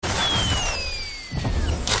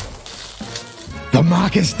The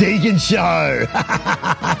Marcus Deegan Show.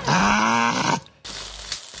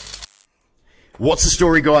 What's the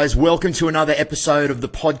story, guys? Welcome to another episode of the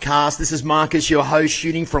podcast. This is Marcus, your host,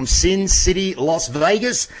 shooting from Sin City, Las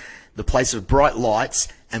Vegas, the place of bright lights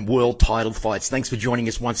and world title fights. Thanks for joining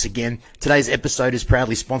us once again. Today's episode is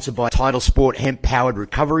proudly sponsored by Title Sport hemp-powered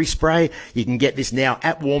recovery spray. You can get this now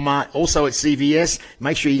at Walmart, also at CVS.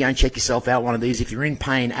 Make sure you go and check yourself out one of these. If you're in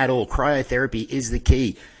pain at all, cryotherapy is the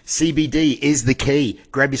key. CBD is the key.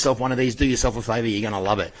 Grab yourself one of these. Do yourself a favor. You're going to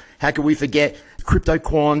love it. How could we forget Crypto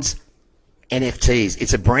Quans NFTs?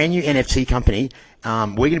 It's a brand new NFT company.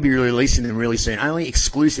 We're going to be releasing them really soon. Only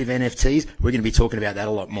exclusive NFTs. We're going to be talking about that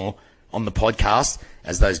a lot more on the podcast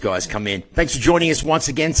as those guys come in. Thanks for joining us once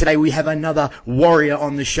again. Today we have another warrior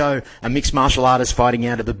on the show, a mixed martial artist fighting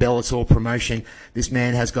out of the Bellator promotion. This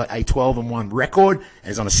man has got a 12-1 record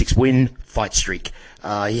and is on a 6-win fight streak.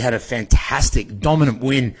 He had a fantastic, dominant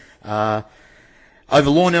win over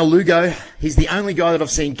Lornell Lugo. He's the only guy that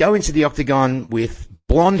I've seen go into the octagon with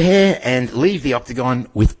blonde hair and leave the octagon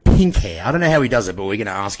with pink hair. I don't know how he does it, but we're going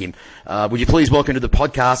to ask him. Would you please welcome to the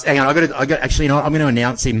podcast? Hang on, actually, you know what? I'm going to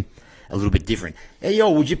announce him a little bit different. Hey, yo,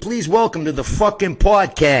 would you please welcome to the fucking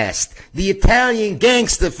podcast, the Italian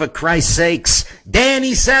gangster, for Christ's sakes,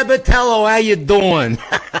 Danny Sabatello. How you doing?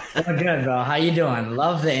 Doing good, bro. How you doing?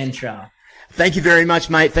 Love the intro. Thank you very much,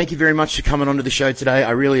 mate. Thank you very much for coming onto the show today.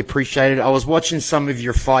 I really appreciate it. I was watching some of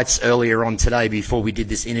your fights earlier on today before we did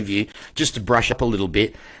this interview, just to brush up a little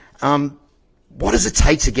bit. What does it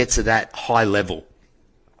take to get to that high level?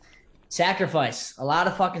 Sacrifice. A lot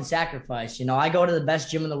of fucking sacrifice. You know, I go to the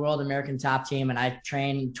best gym in the world, American Top Team, and I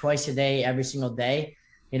train twice a day, every single day.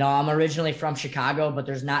 You know, I'm originally from Chicago, but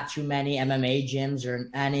there's not too many MMA gyms or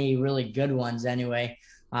any really good ones anyway.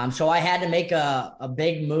 So I had to make a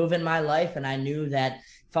big move in my life, and I knew that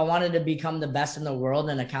if I wanted to become the best in the world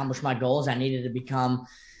and accomplish my goals, I needed to become,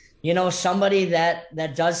 you know, somebody that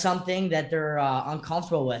does something that they're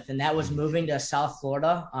uncomfortable with, and that was moving to South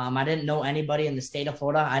Florida. I didn't know anybody in the state of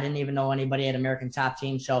Florida. I didn't even know anybody at American Top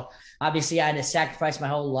Team. So obviously I had to sacrifice my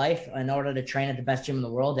whole life in order to train at the best gym in the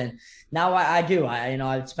world. And now I do.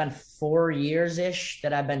 I've spent 4 years-ish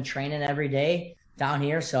that I've been training every day down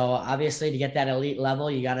here. So obviously to get that elite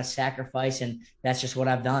level, you got to sacrifice, and that's just what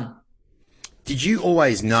I've done. Did you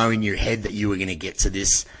always know in your head that you were going to get to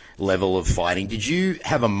this level of fighting? Did you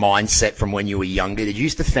have a mindset from when you were younger? Did you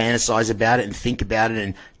used to fantasize about it and think about it,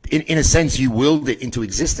 and in a sense you willed it into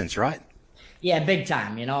existence, right? Yeah, big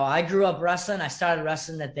time. You know, I grew up wrestling. I started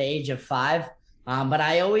wrestling at the age of 5. But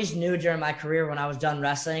I always knew during my career when I was done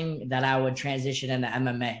wrestling that I would transition into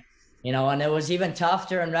MMA. You know, and it was even tough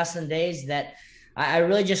during wrestling days that I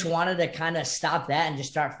really just wanted to kind of stop that and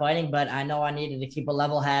just start fighting. But I know I needed to keep a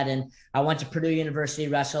level head, and I went to Purdue University,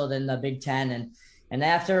 wrestled in the Big Ten, and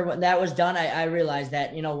after that was done, I realized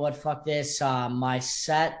that, you know what, fuck this. My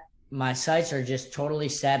sights are just totally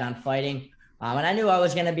set on fighting. And I knew I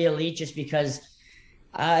was going to be elite just because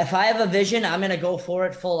if I have a vision, I'm going to go for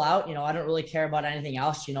it full out. You know, I don't really care about anything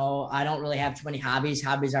else. You know, I don't really have too many hobbies.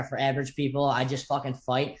 Hobbies are for average people. I just fucking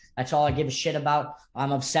fight. That's all I give a shit about.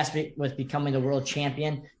 I'm obsessed with becoming the world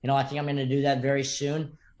champion. You know, I think I'm going to do that very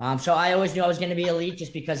soon. So I always knew I was going to be elite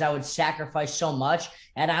just because I would sacrifice so much.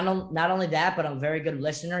 And I don't, not only that, but I'm a very good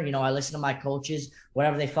listener. You know, I listen to my coaches.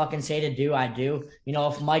 Whatever they fucking say to do, I do. You know,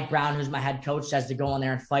 if Mike Brown, who's my head coach, says to go in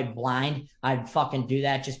there and fight blind, I'd fucking do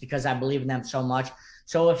that just because I believe in them so much.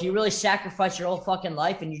 So if you really sacrifice your whole fucking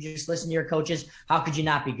life and you just listen to your coaches, how could you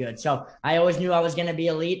not be good? So I always knew I was going to be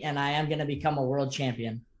elite, and I am going to become a world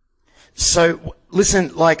champion. So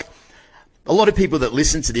listen, like a lot of people that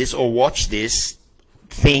listen to this or watch this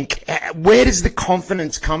think, where does the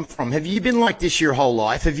confidence come from? Have you been like this your whole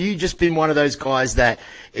life? Have you just been one of those guys that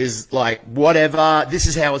is like, whatever, this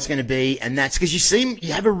is how it's going to be? And that's because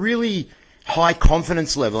you have a really high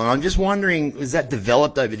confidence level. And I'm just wondering, is that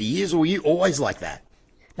developed over the years, or were you always like that?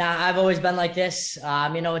 Nah, I've always been like this.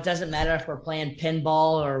 You know, it doesn't matter if we're playing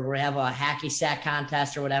pinball or we have a hacky sack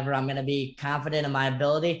contest or whatever. I'm going to be confident in my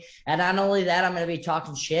ability. And not only that, I'm going to be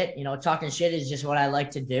talking shit. You know, talking shit is just what I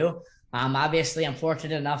like to do. Obviously, I'm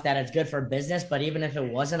fortunate enough that it's good for business, but even if it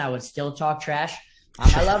wasn't, I would still talk trash.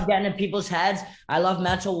 I love getting in people's heads. I love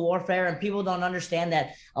mental warfare, and people don't understand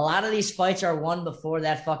that a lot of these fights are won before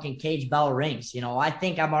that fucking cage bell rings. You know, I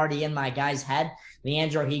think I'm already in my guy's head.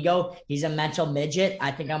 Leandro Higo, he's a mental midget.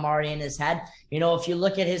 I think I'm already in his head. You know, if you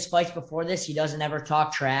look at his fights before this, he doesn't ever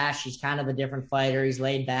talk trash. He's kind of a different fighter. He's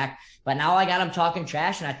laid back. But now I got him talking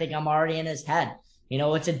trash, and I think I'm already in his head. You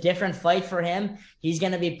know, it's a different fight for him. He's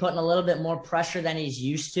going to be putting a little bit more pressure than he's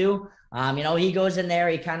used to. You know, he goes in there,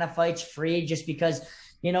 he kind of fights free just because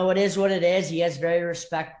you know, it is what it is. He has very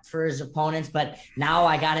respect for his opponents, but now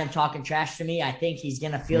I got him talking trash to me. I think he's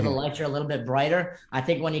going to feel the lights are a little bit brighter. I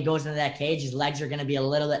think when he goes into that cage, his legs are going to be a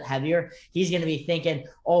little bit heavier. He's going to be thinking,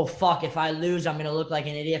 oh, fuck, if I lose, I'm going to look like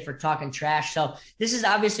an idiot for talking trash. So this is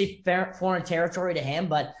obviously foreign territory to him,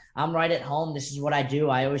 but I'm right at home. This is what I do.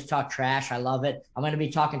 I always talk trash. I love it. I'm going to be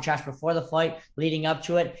talking trash before the fight, leading up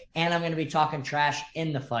to it, and I'm going to be talking trash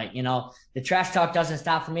in the fight. You know, the trash talk doesn't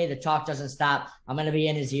stop for me. The talk doesn't stop. I'm going to be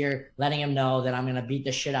in his ear, letting him know that I'm going to beat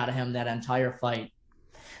the shit out of him that entire fight.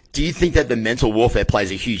 Do you think that the mental warfare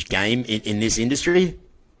plays a huge game in this industry?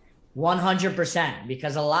 100%,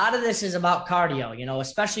 because a lot of this is about cardio, you know,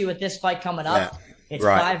 especially with this fight coming up. Yeah, it's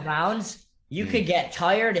 5 rounds. You could get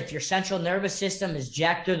tired if your central nervous system is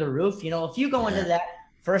jacked through the roof. You know, if you go into that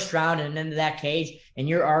first round and into that cage and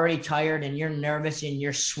you're already tired and you're nervous and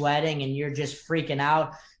you're sweating and you're just freaking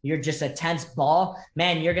out, you're just a tense ball,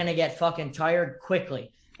 man, you're going to get fucking tired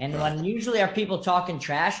quickly. And when usually are people talking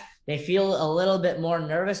trash, they feel a little bit more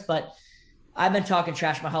nervous, but I've been talking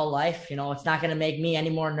trash my whole life. You know, it's not going to make me any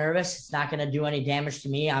more nervous. It's not going to do any damage to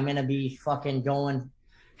me. I'm going to be fucking going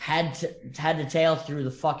head to tail through the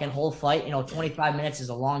fucking whole fight. You know, 25 minutes is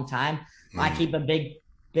a long time. I keep a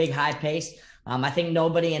big high pace. I think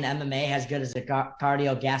nobody in MMA has good as a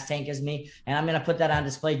cardio gas tank as me, and I'm going to put that on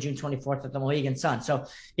display June 24th at the Mohegan Sun. So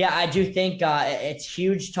yeah, I do think it's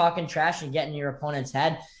huge talking trash and getting your opponent's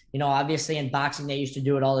head. You know, obviously in boxing they used to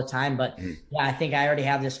do it all the time, but yeah, I think I already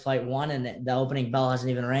have this fight won, and the opening bell hasn't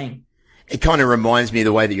even rang. It kind of reminds me of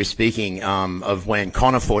the way that you're speaking of when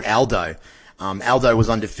Conor fought Aldo. Aldo was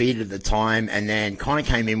undefeated at the time, and then Conor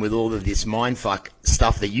came in with all of this mindfuck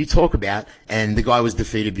stuff that you talk about, and the guy was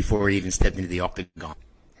defeated before he even stepped into the octagon.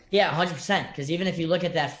 Yeah, 100%. Because even if you look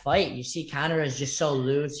at that fight, you see Conor is just so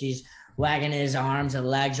loose. He's wagging his arms and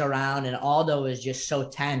legs around, and Aldo is just so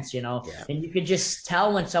tense, you know. Yeah. And you could just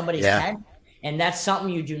tell when somebody's tense, and that's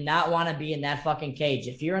something you do not want to be in that fucking cage.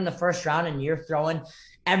 If you're in the first round and you're throwing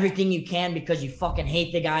everything you can because you fucking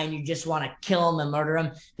hate the guy and you just want to kill him and murder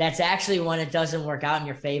him, that's actually when it doesn't work out in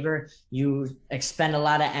your favor. You expend a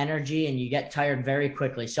lot of energy and you get tired very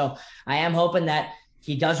quickly. So I am hoping that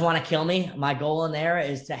he does want to kill me. My goal in there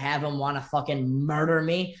is to have him want to fucking murder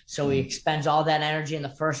me. So he expends all that energy in the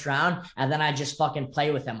first round, and then I just fucking play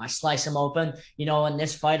with him. I slice him open. You know, in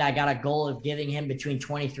this fight, I got a goal of giving him between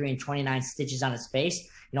 23 and 29 stitches on his face.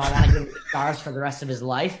 You know, I want to give him scars for the rest of his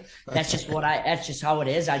life. That's just how it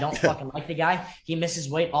is. I don't fucking like the guy. He misses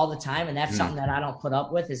weight all the time, and that's something that I don't put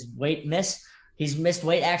up with, is weight miss. He's missed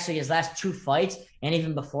weight actually his last 2 fights, and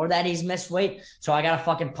even before that he's missed weight. So I got to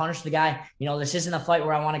fucking punish the guy. You know, this isn't a fight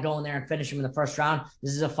where I want to go in there and finish him in the first round.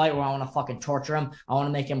 This is a fight where I want to fucking torture him. I want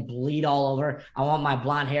to make him bleed all over. I want my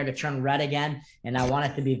blonde hair to turn red again, and I want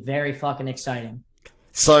it to be very fucking exciting.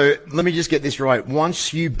 So let me just get this right.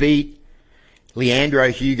 Once you beat Leandro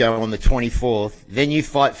Hugo on the 24th, then you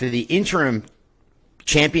fight for the interim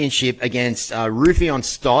championship against Rufion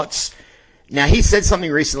Stotts. Now, he said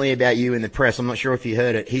something recently about you in the press. I'm not sure if you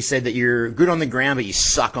heard it. He said that you're good on the ground, but you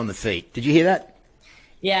suck on the feet. Did you hear that?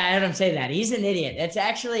 Yeah, I heard him say that. He's an idiot.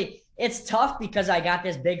 It's tough because I got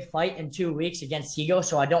this big fight in 2 weeks against Higo,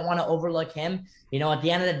 so I don't want to overlook him. You know, at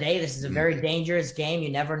the end of the day, this is a very dangerous game. You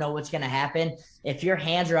never know what's going to happen. If your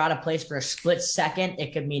hands are out of place for a split second,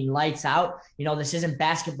 it could mean lights out. You know, this isn't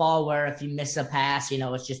basketball where if you miss a pass, you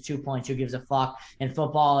know, it's just 2 points. Who gives a fuck? In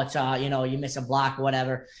football, it's, you know, you miss a block,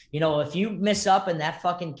 whatever. You know, if you miss up in that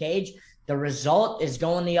fucking cage, the result is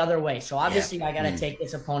going the other way. So obviously I got to take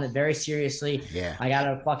this opponent very seriously. Yeah. I got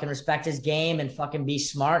to fucking respect his game and fucking be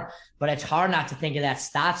smart. But it's hard not to think of that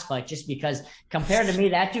Stotts fight just because compared to me,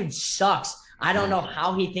 that dude sucks. I don't know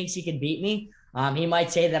how he thinks he can beat me. He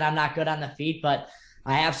might say that I'm not good on the feet, but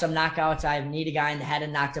I have some knockouts. I've kneed a guy in the head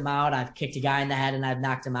and knocked him out. I've kicked a guy in the head and I've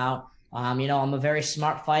knocked him out. You know, I'm a very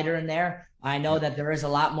smart fighter in there. I know that there is a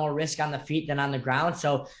lot more risk on the feet than on the ground.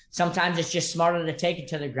 So sometimes it's just smarter to take it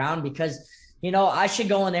to the ground because, you know, I should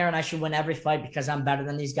go in there and I should win every fight because I'm better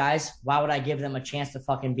than these guys. Why would I give them a chance to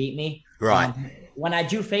fucking beat me? Right. When I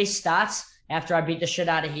do face Stotts, after I beat the shit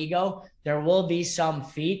out of Higo, there will be some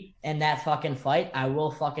feet in that fucking fight. I will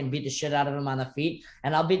fucking beat the shit out of him on the feet,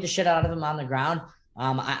 and I'll beat the shit out of him on the ground.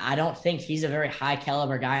 I don't think he's a very high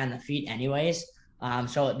caliber guy on the feet anyways.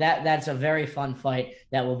 So that's a very fun fight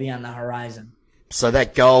that will be on the horizon. So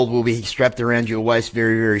that gold will be strapped around your waist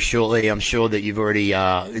very, very shortly. I'm sure that you've already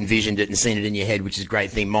envisioned it and seen it in your head, which is a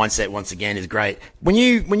great thing. Mindset, once again, is great. When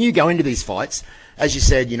you go into these fights, as you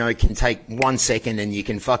said, you know, it can take 1 second and you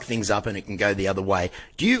can fuck things up and it can go the other way.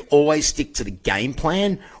 Do you always stick to the game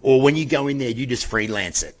plan, or when you go in there, you just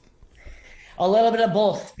freelance it? A little bit of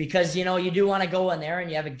both, because you do want to go in there and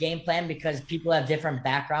you have a game plan, because people have different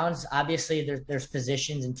backgrounds. Obviously, there's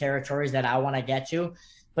positions and territories that I want to get to,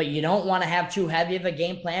 but you don't want to have too heavy of a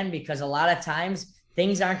game plan, because a lot of times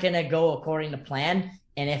things aren't going to go according to plan.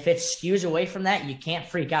 And if it skews away from that, you can't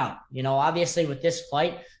freak out. Obviously with this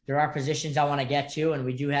fight, there are positions I want to get to, and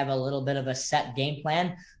we do have a little bit of a set game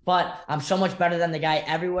plan, but I'm so much better than the guy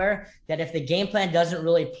everywhere that if the game plan doesn't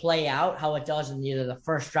really play out how it does in either the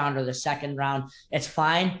first round or the second round, it's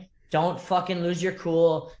fine. Don't fucking lose your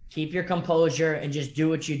cool, keep your composure, and just do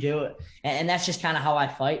what you do. And that's just kind of how I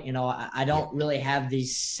fight. I don't really have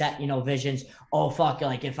these set, visions. Oh, fuck,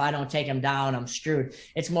 like if I don't take him down, I'm screwed.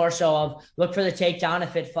 It's more so of look for the takedown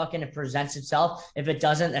if it presents itself. If it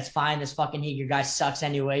doesn't, that's fine. This fucking Heger guy sucks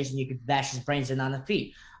anyways, and you can bash his brains in on the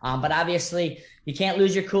feet. But obviously, you can't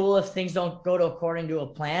lose your cool if things don't go according to a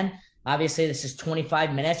plan. Obviously, this is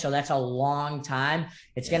 25 minutes, so that's a long time.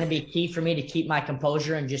 It's going to be key for me to keep my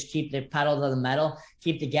composure and just keep the pedal to the metal,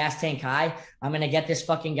 keep the gas tank high. I'm going to get this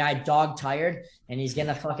fucking guy dog tired, and he's going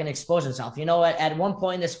to fucking expose himself. At one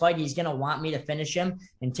point in this fight, he's going to want me to finish him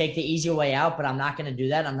and take the easy way out, but I'm not going to do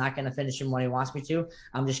that. I'm not going to finish him when he wants me to.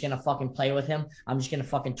 I'm just going to fucking play with him. I'm just going to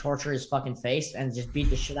fucking torture his fucking face and just beat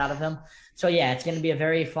the shit out of him. So, yeah, it's going to be a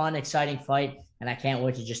very fun, exciting fight, and I can't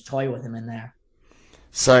wait to just toy with him in there.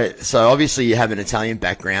 So obviously you have an Italian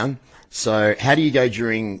background. So how do you go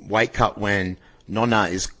during weight cut when Nonna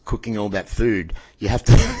is cooking all that food? You have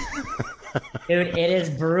to. Dude, it is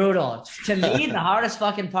brutal. To me, the hardest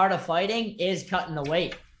fucking part of fighting is cutting the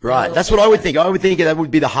weight. Right. That's what I would think. I would think that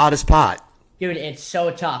would be the hardest part. Dude, it's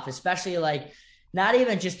so tough, especially like not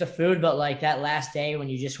even just the food, but like that last day when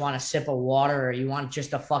you just want a sip of water or you want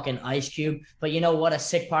just a fucking ice cube. But you know what? A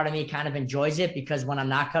sick part of me kind of enjoys it, because when I'm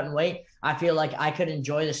not cutting weight, I feel like I could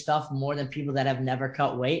enjoy the stuff more than people that have never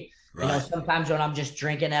cut weight. Right. Sometimes when I'm just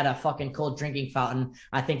drinking at a fucking cold drinking fountain,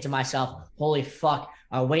 I think to myself, holy fuck,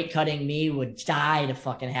 a weight cutting me would die to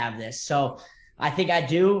fucking have this. So I think I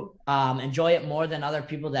do enjoy it more than other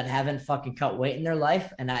people that haven't fucking cut weight in their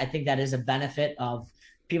life. And I think that is a benefit of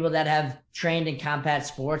people that have trained in combat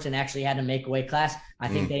sports and actually had to make a weight class. I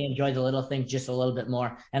think they enjoy the little things just a little bit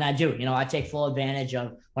more. And I do, I take full advantage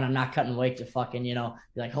of when I'm not cutting weight to fucking, be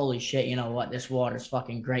like, holy shit, you know what? This water is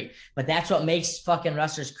fucking great. But that's what makes fucking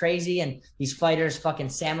wrestlers crazy and these fighters fucking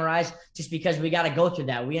samurais, just because we got to go through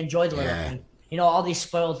that. We enjoy the little things. All these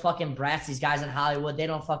spoiled fucking brats, these guys in Hollywood, they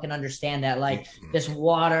don't fucking understand that. Like this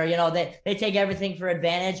water, they take everything for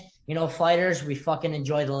advantage. Fighters, we fucking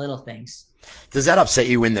enjoy the little things. Does that upset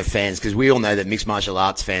you when the fans, because we all know that mixed martial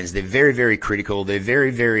arts fans, they're very, very critical. They're very,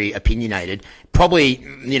 very opinionated. Probably,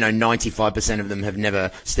 95% of them have never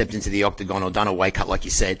stepped into the octagon or done a weight cut like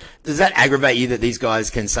you said. Does that aggravate you that these guys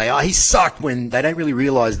can say, oh, he sucked, when they don't really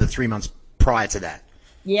realize the 3 months prior to that?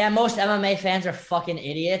 Yeah, most MMA fans are fucking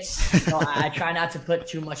idiots. I try not to put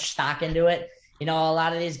too much stock into it. A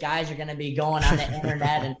lot of these guys are going to be going on the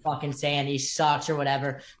internet and fucking saying he sucks or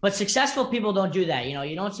whatever. But successful people don't do that.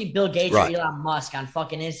 You don't see Bill Gates or Elon Musk on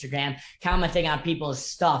fucking Instagram commenting on people's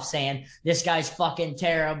stuff saying this guy's fucking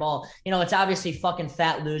terrible. It's obviously fucking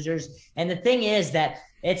fat losers. And the thing is that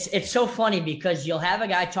it's so funny, because you'll have a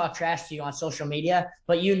guy talk trash to you on social media,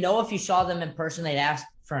 but if you saw them in person, they'd ask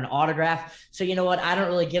for an autograph. So you know what? I don't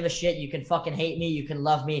really give a shit. You can fucking hate me. You can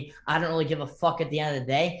love me. I don't really give a fuck at the end of the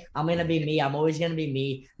day. I'm going to be me. I'm always going to be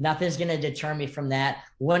me. Nothing's going to deter me from that.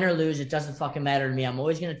 Win or lose, it doesn't fucking matter to me. I'm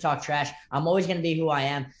always going to talk trash. I'm always going to be who I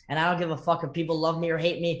am. And I don't give a fuck if people love me or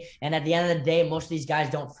hate me. And at the end of the day, most of these guys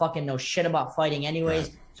don't fucking know shit about fighting anyways.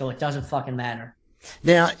 Right. So it doesn't fucking matter.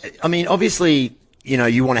 Now, I mean, obviously,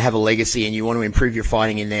 you want to have a legacy and you want to improve your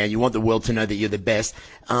fighting in there. You want the world to know that you're the best.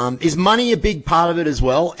 Is money a big part of it as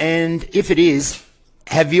well? And if it is,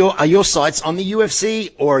 are your sights on the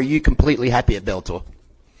UFC, or are you completely happy at Bellator?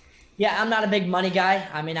 Yeah, I'm not a big money guy.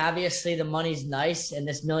 I mean, obviously the money's nice, and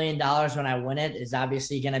this $1 million when I win it is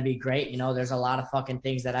obviously going to be great. There's a lot of fucking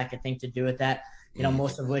things that I could think to do with that.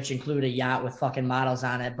 Most of which include a yacht with fucking models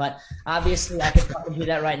on it. But obviously I could fucking do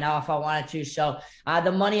that right now if I wanted to. So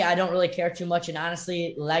the money, I don't really care too much. And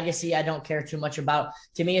honestly, legacy, I don't care too much about.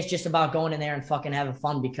 To me, it's just about going in there and fucking having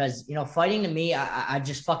fun, because, fighting to me, I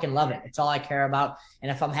just fucking love it. It's all I care about.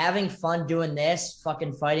 And if I'm having fun doing this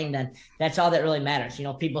fucking fighting, then that's all that really matters.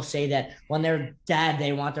 People say that when they're dead,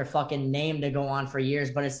 they want their fucking name to go on for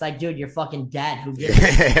years. But it's like, dude, you're fucking dead. Who gives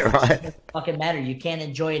a right. It doesn't fucking matter. You can't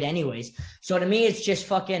enjoy it anyways. So to me, it's just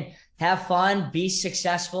fucking have fun, be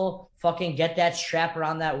successful, fucking get that strap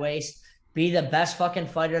around that waist, be the best fucking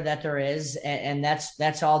fighter that there is. And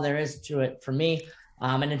that's all there is to it for me.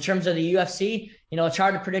 And in terms of the UFC, it's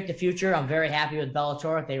hard to predict the future. I'm very happy with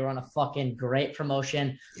Bellator. They run a fucking great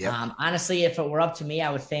promotion. Yep. Honestly, if it were up to me,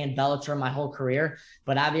 I would stay in Bellator my whole career.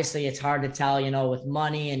 But obviously, it's hard to tell, with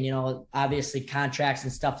money and, obviously contracts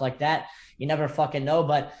and stuff like that. You never fucking know.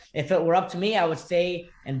 But if it were up to me, I would stay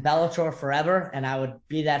in Bellator forever, and I would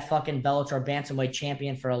be that fucking Bellator Bantamweight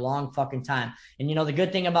champion for a long fucking time. And, the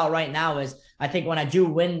good thing about right now is I think when I do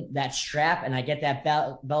win that strap and I get that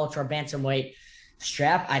Bellator Bantamweight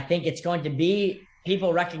strap, I think it's going to be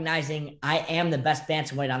people recognizing I am the best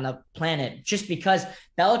bantamweight on the planet, just because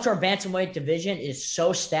Bellator Bantamweight division is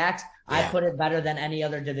so stacked. Yeah. I put it better than any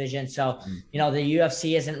other division. So, the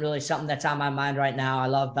UFC isn't really something that's on my mind right now. I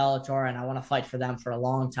love Bellator and I want to fight for them for a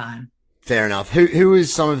long time. Fair enough. Who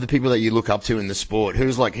is some of the people that you look up to in the sport?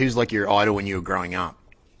 Who's like your idol when you were growing up?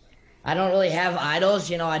 I don't really have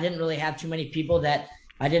idols. I didn't really have too many people that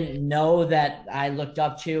I didn't know that I looked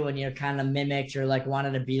up to and, kind of mimicked or like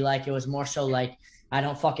wanted to be like. It was more so like, I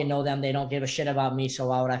don't fucking know them. They don't give a shit about me. So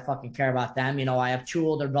why would I fucking care about them? I have 2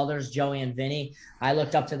 older brothers, Joey and Vinny. I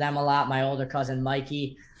looked up to them a lot. My older cousin,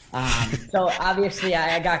 Mikey. So obviously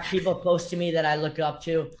I got people close to me that I look up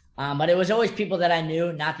to. But it was always people that I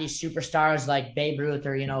knew, not these superstars like Babe Ruth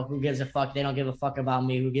or, who gives a fuck. They don't give a fuck about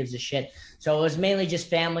me. Who gives a shit? So it was mainly just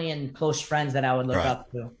family and close friends that I would look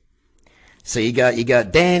up to. So you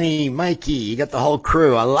got Danny, Mikey, you got the whole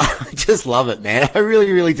crew. I just love it, man. I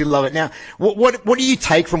really, really do love it. Now, what do you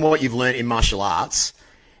take from what you've learned in martial arts,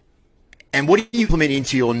 and what do you implement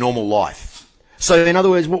into your normal life? So, in other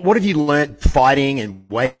words, what have you learned fighting and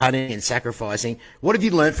weight cutting and sacrificing? What have you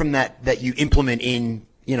learned from that you implement in,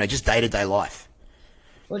 just day-to-day life?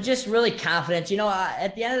 Well, just really confidence.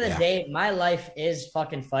 At the end of the day, my life is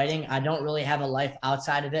fucking fighting. I don't really have a life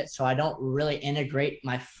outside of it. So I don't really integrate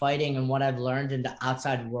my fighting and what I've learned into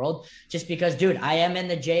outside world, just because, dude, I am in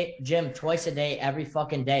the gym twice a day, every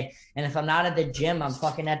fucking day. And if I'm not at the gym, I'm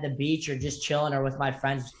fucking at the beach or just chilling or with my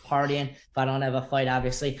friends partying if I don't have a fight,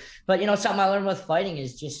 obviously. But, something I learned with fighting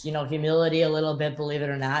is just, humility a little bit, believe it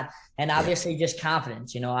or not. And obviously just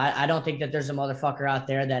confidence. I don't think that there's a motherfucker out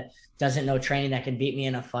there that doesn't know training that can beat me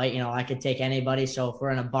in a fight. I could take anybody. So if we're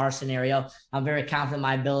in a bar scenario, I'm very confident in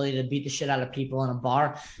my ability to beat the shit out of people in a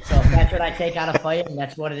bar. So if that's what I take out of fighting,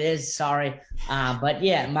 that's what it is. Sorry. But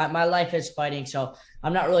yeah, my life is fighting. So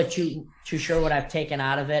I'm not really too sure what I've taken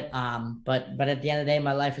out of it. But at the end of the day,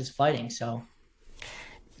 my life is fighting. So.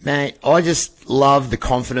 Man, I just love the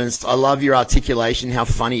confidence. I love your articulation, how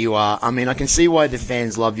funny you are. I mean, I can see why the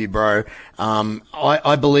fans love you, bro.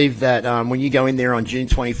 I believe that when you go in there on June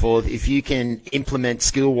 24th, if you can implement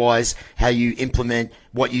skill-wise how you implement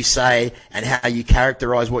what you say and how you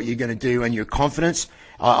characterize what you're going to do and your confidence,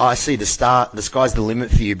 I see the sky's the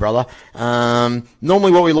limit for you, brother.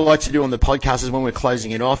 Normally what we like to do on the podcast is when we're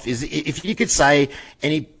closing it off is if you could say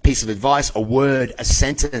any piece of advice, a word, a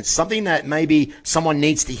sentence, something that maybe someone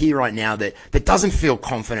needs to hear right now that doesn't feel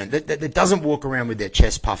confident, that doesn't walk around with their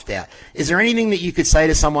chest puffed out. Is there anything that you could say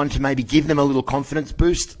to someone to maybe give them a little confidence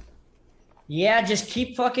boost? Yeah, just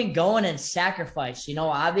keep fucking going and sacrifice.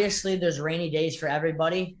 Obviously there's rainy days for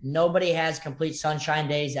everybody. Nobody has complete sunshine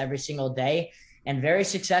days every single day. And very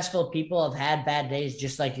successful people have had bad days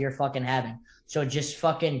just like you're fucking having. So just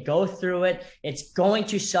fucking go through it. It's going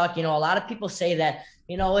to suck. A lot of people say that,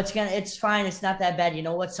 it's fine. It's not that bad. You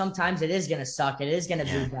know what? Sometimes it is going to suck. It is going to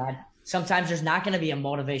be bad. Sometimes there's not going to be a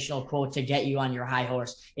motivational quote to get you on your high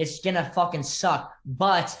horse. It's going to fucking suck.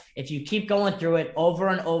 But if you keep going through it over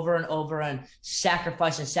and over and over and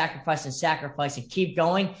sacrifice and sacrifice and sacrifice and keep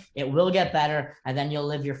going, it will get better. And then you'll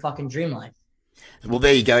live your fucking dream life. Well,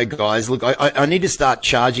 there you go, guys. Look, I need to start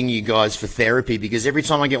charging you guys for therapy because every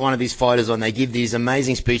time I get one of these fighters on, they give these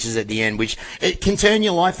amazing speeches at the end, which it can turn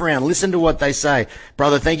your life around. Listen to what they say.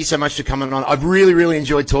 Brother, thank you so much for coming on. I've really, really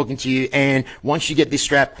enjoyed talking to you. And once you get this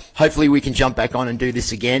strap, hopefully we can jump back on and do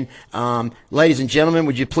this again. Ladies and gentlemen,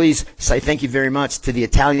 would you please say thank you very much to the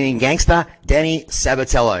Italian gangster, Danny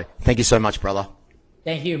Sabatello. Thank you so much, brother.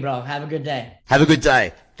 Thank you, bro. Have a good day. Have a good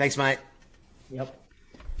day. Thanks, mate. Yep.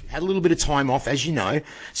 Had a little bit of time off, as you know,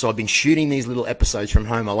 so I've been shooting these little episodes from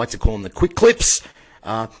home. I like to call them the quick clips.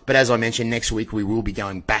 But as I mentioned, next week we will be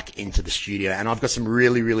going back into the studio, and I've got some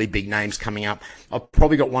really, really big names coming up. I've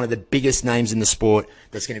probably got one of the biggest names in the sport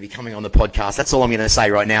that's going to be coming on the podcast. That's all I'm going to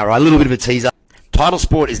say right now. Right? A little bit of a teaser. Title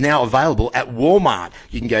Sport is now available at Walmart.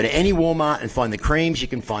 You can go to any Walmart and find the creams. You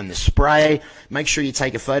can find the spray. Make sure you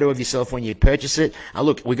take a photo of yourself when you purchase it.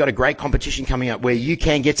 Look, we've got a great competition coming up where you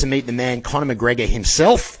can get to meet the man, Conor McGregor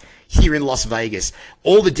himself, here in Las Vegas.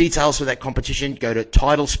 All the details for that competition, go to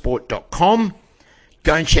titlesport.com.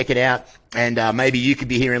 Go and check it out. And maybe you could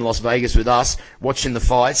be here in Las Vegas with us, watching the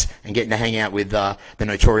fights and getting to hang out with the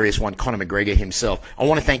notorious one, Conor McGregor himself. I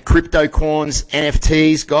want to thank Crypto Corns,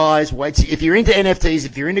 NFTs, guys. If you're into NFTs,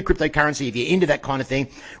 if you're into cryptocurrency, if you're into that kind of thing,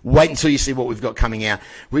 wait until you see what we've got coming out.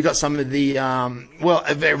 We've got some of the,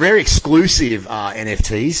 very exclusive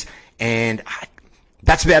NFTs, and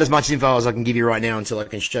that's about as much info as I can give you right now until I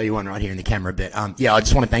can show you one right here in the camera. But I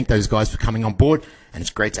just want to thank those guys for coming on board, and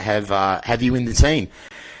it's great to have you in the team.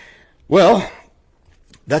 Well,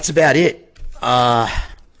 that's about it.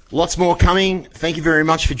 Lots more coming. Thank you very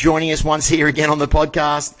much for joining us once here again on the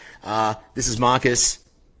podcast. This is Marcus.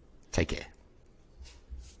 Take care.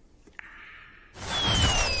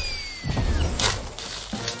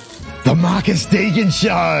 The Marcus Deegan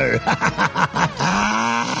Show.